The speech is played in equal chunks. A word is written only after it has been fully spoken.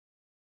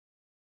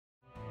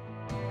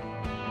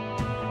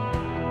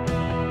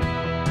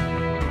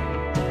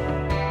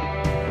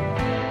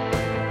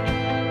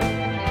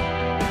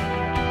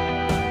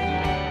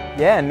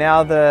Yeah,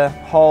 now the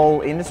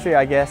whole industry,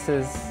 I guess,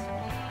 has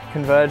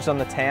converged on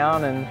the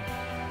town and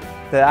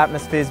the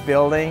atmosphere's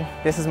building.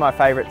 This is my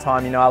favourite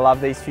time, you know, I love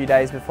these few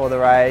days before the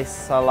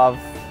race. I love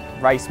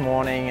race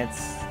morning,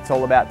 it's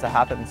all about to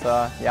happen.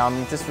 So yeah,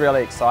 I'm just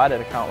really excited,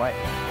 I can't wait.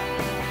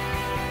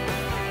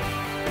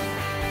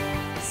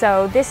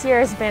 So this year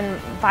has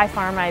been by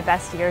far my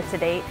best year to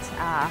date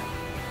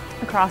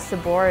across the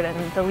board,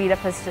 and the lead up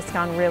has just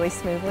gone really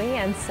smoothly,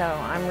 and so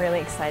I'm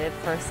really excited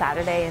for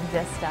Saturday and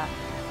just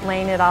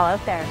laying it all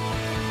out there.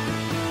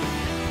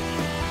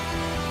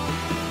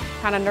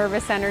 Kind of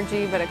nervous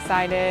energy, but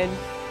excited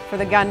for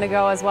the gun to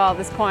go as well. At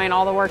this point,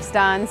 all the work's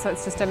done, so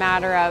it's just a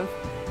matter of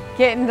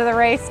getting to the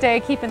race day,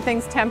 keeping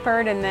things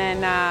tempered, and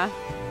then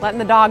letting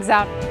the dogs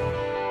out.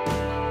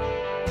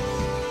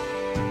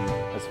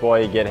 That's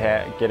why you get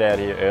out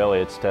here early.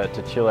 It's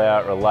to chill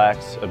out,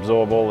 relax,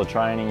 absorb all the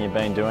training you've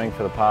been doing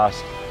for the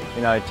past,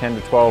 10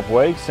 to 12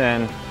 weeks,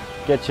 and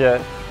get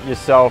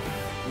yourself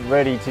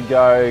ready to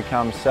go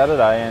come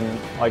Saturday. And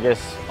I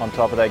guess on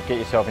top of that, get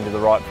yourself into the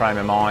right frame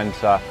of mind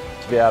to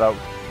be able to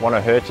want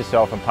to hurt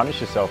yourself and punish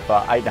yourself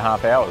for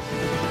 8.5 hours.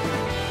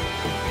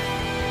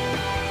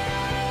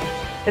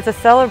 It's a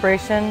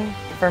celebration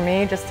for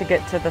me just to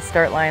get to the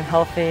start line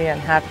healthy and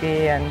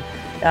happy, and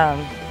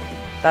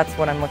that's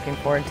what I'm looking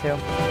forward to.